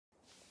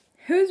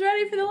Who's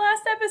ready for the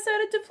last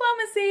episode of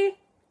Diplomacy?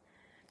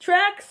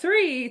 Track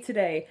 3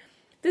 today.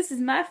 This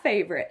is my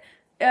favorite.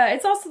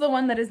 It's also the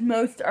one that is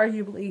most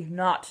arguably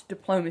not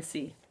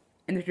diplomacy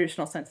in the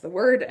traditional sense of the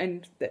word,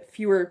 and that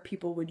fewer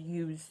people would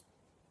use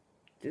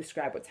to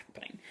describe what's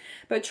happening.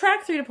 But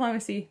track 3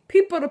 diplomacy,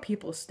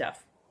 people-to-people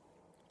stuff.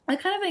 The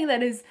kind of thing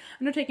that is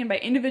undertaken by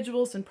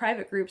individuals and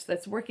private groups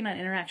that's working on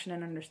interaction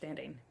and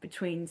understanding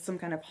between some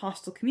kind of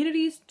hostile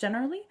communities,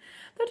 generally.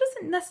 That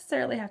doesn't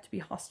necessarily have to be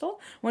hostile.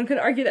 One could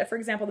argue that, for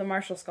example, the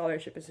Marshall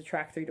Scholarship is a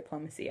track 3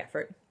 diplomacy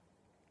effort.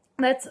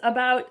 That's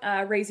about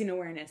raising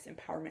awareness,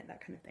 empowerment,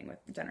 that kind of thing,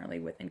 generally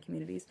within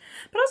communities.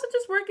 But also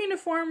just working to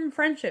form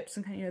friendships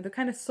and the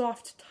kind of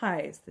soft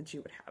ties that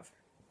you would have.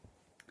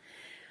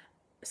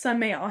 Some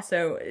may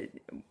also,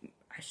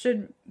 I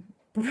should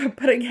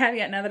put a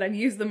caveat now that I've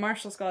used the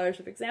Marshall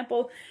Scholarship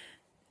example,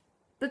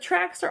 the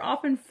tracks are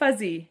often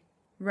fuzzy,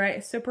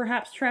 right? So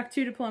perhaps track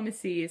 2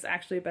 diplomacy is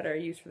actually a better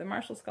use for the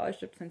Marshall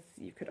Scholarship, since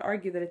you could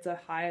argue that it's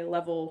a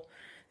high-level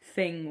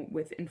thing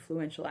with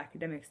influential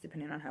academics,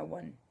 depending on how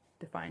one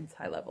defines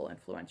high-level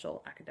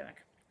influential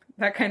academic.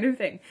 That kind of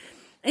thing.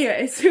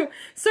 Anyway, so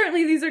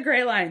certainly these are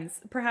gray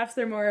lines. Perhaps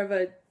they're more of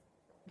a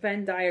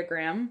Venn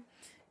diagram,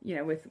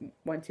 with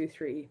 1, 2,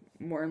 3,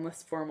 more and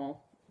less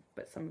formal,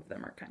 but some of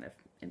them are kind of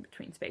in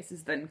between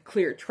spaces than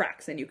clear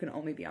tracks, and you can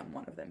only be on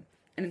one of them.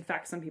 And in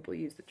fact, some people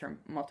use the term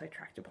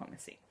multi-track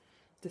diplomacy,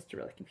 just to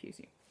really confuse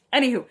you.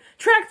 Anywho,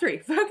 track 3,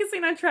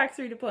 focusing on track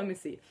 3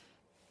 diplomacy.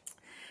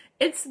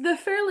 It's the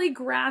fairly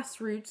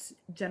grassroots,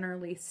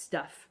 generally,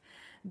 stuff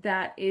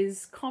that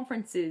is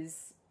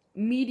conferences,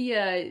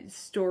 media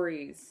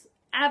stories,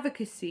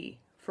 advocacy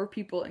for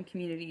people and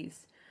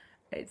communities.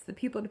 It's the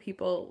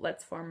people-to-people,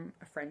 let's form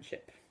a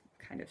friendship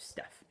kind of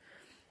stuff.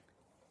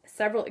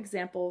 Several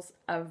examples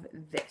of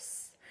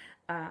this.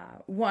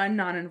 One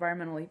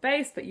non-environmentally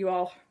based, but you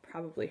all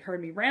probably heard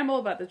me ramble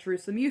about the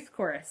Jerusalem Youth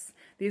Chorus,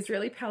 the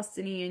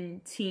Israeli-Palestinian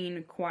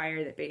teen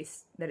choir that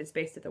is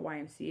based at the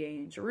YMCA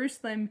in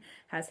Jerusalem,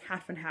 has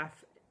half and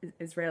half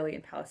Israeli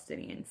and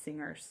Palestinian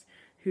singers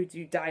who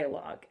do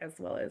dialogue as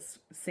well as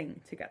sing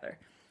together.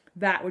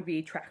 That would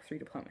be track 3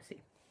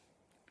 diplomacy.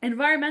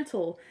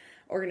 Environmental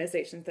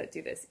organizations that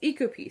do this,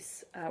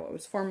 EcoPeace, what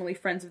was formerly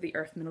Friends of the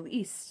Earth Middle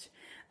East,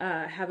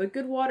 have a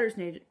Good Water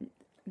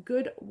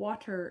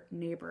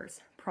Neighbors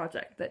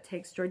project that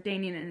takes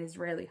Jordanian and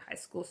Israeli high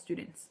school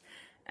students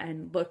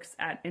and looks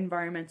at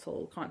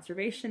environmental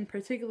conservation,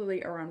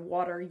 particularly around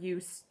water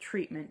use,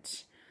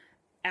 treatment,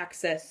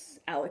 access,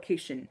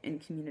 allocation in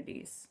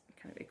communities.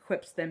 Kind of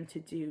equips them to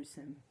do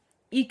some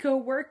eco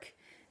work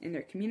in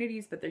their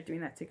communities, but they're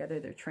doing that together,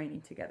 they're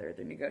training together,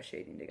 they're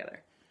negotiating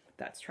together.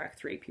 That's track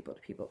 3,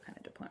 people-to-people kind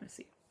of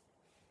diplomacy.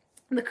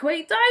 The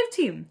Kuwait Dive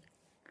Team.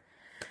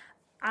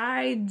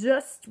 I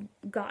just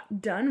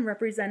got done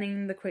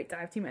representing the Kuwait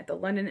Dive Team at the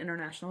London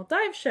International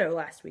Dive Show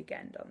last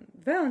weekend on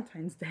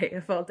Valentine's Day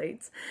of all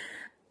dates.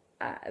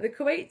 The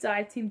Kuwait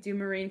Dive Team do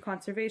marine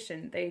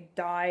conservation. They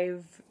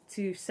dive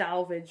to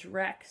salvage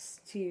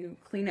wrecks, to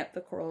clean up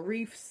the coral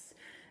reefs,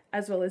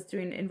 as well as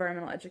doing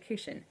environmental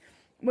education.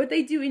 What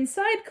they do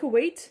inside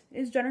Kuwait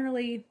is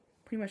generally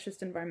pretty much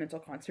just environmental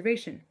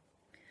conservation.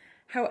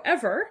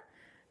 However,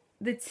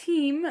 the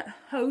team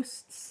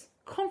hosts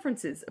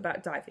conferences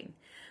about diving.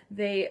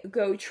 They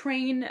go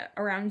train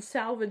around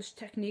salvage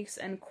techniques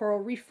and coral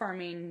reef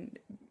farming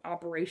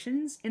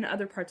operations in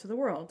other parts of the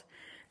world.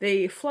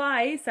 They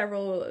fly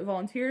several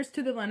volunteers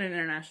to the London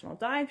International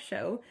Dive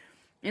Show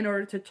in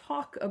order to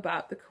talk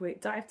about the Kuwait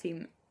Dive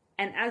Team.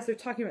 And as they're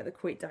talking about the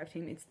Kuwait Dive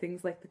Team, it's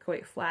things like the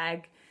Kuwait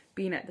flag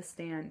being at the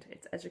stand.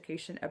 It's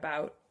education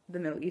about the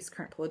Middle East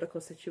current political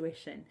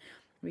situation.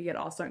 We get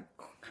all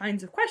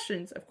kinds of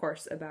questions, of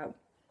course, about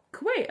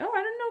Kuwait. Oh,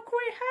 I didn't know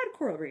Kuwait had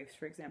coral reefs,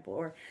 for example.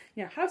 Or,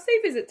 how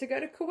safe is it to go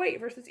to Kuwait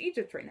versus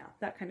Egypt right now?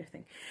 That kind of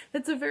thing.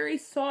 That's a very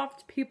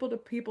soft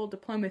people-to-people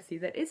diplomacy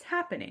that is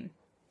happening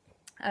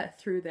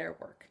through their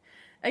work.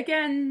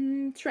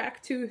 Again,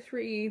 track 2,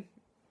 3,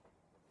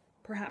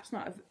 perhaps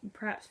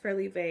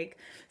fairly vague.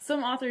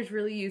 Some authors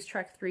really use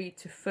track 3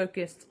 to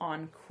focus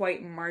on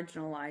quite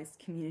marginalized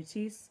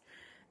communities.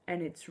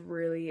 And it's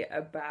really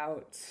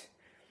about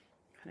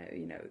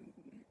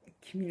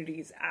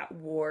communities at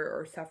war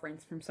or suffering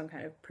from some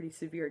kind of pretty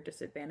severe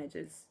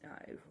disadvantages,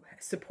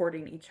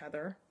 supporting each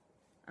other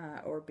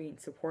or being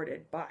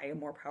supported by a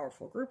more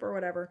powerful group or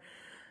whatever.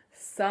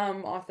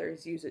 Some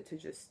authors use it to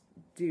just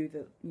do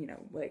the,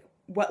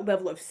 what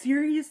level of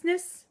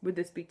seriousness would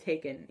this be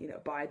taken,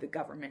 by the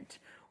government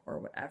or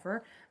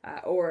whatever?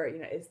 Or,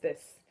 is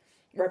this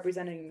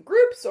representing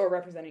groups or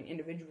representing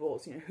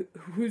individuals?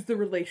 Who's the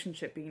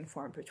relationship being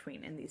formed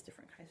between in these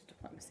different kinds of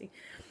diplomacy?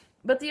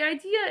 But the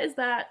idea is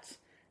that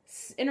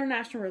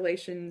international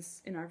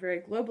relations in our very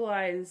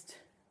globalized,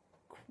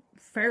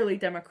 fairly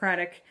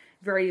democratic,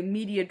 very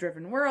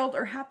media-driven world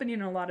are happening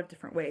in a lot of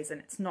different ways, and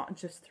it's not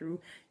just through,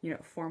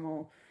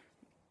 formal,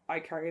 I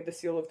carry the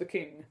seal of the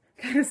king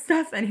kind of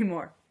stuff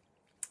anymore.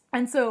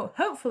 And so,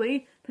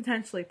 hopefully,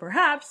 potentially,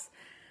 perhaps,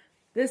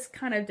 This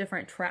kind of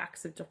different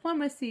tracks of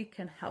diplomacy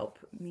can help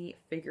me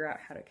figure out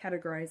how to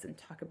categorize and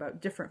talk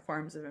about different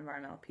forms of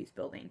environmental peace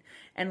building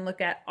and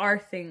look at, are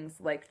things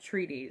like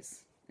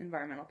treaties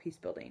environmental peace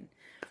building?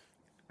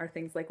 Are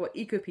things like what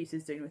EcoPeace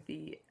is doing with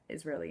the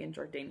Israeli and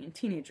Jordanian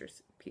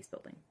teenagers peace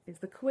building? Is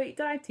the Kuwait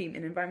dive team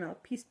an environmental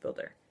peace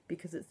builder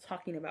because it's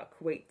talking about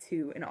Kuwait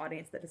to an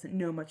audience that doesn't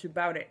know much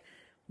about it,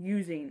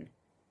 using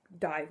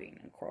diving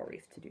and coral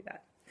reefs to do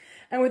that?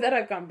 And with that,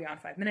 I've gone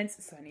beyond 5 minutes,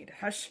 so I need to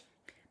hush.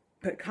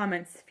 But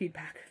comments,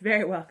 feedback,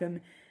 very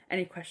welcome.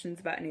 Any questions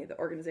about any of the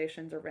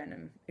organizations or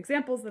random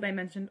examples that I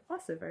mentioned,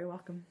 also very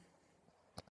welcome.